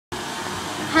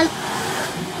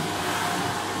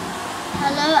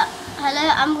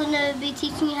I'm gonna be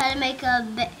teaching you how to make a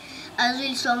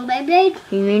really strong Beyblade.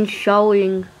 You mean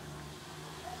showing?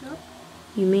 No.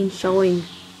 You mean showing?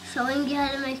 Showing you how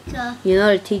to make a... You're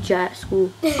not a teacher at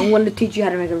school. I'm going to teach you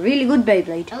how to make a really good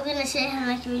Beyblade. I'm gonna show you how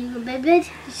to make a really good Beyblade.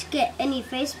 Just get any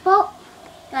face bolt.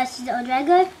 That's the little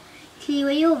Drago. Key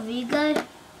wheel, Vigo.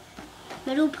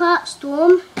 Middle part,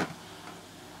 Storm.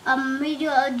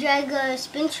 Medial Drago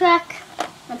spin track.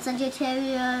 And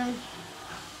Sagittario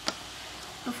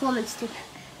performance tip.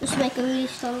 Just make a really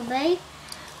strong blade.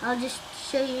 I'll just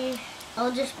show you.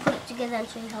 I'll just put it together and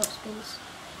show you how it spins.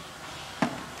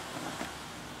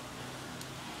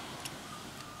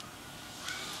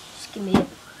 Just give me it.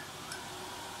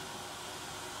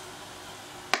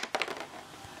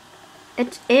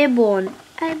 It's airborne.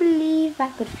 I believe I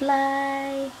could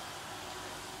fly.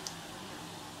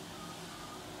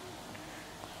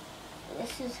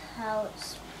 This is how it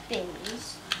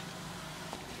spins.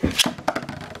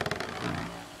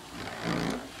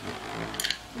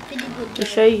 Pretty good. To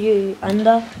show you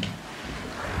under.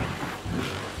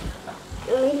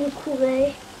 Really cool,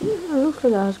 eh? Look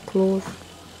at those claws.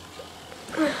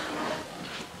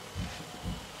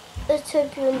 Let's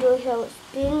hope you enjoy how it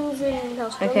spins and how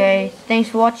strong it Okay, is. thanks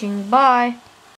for watching. Bye.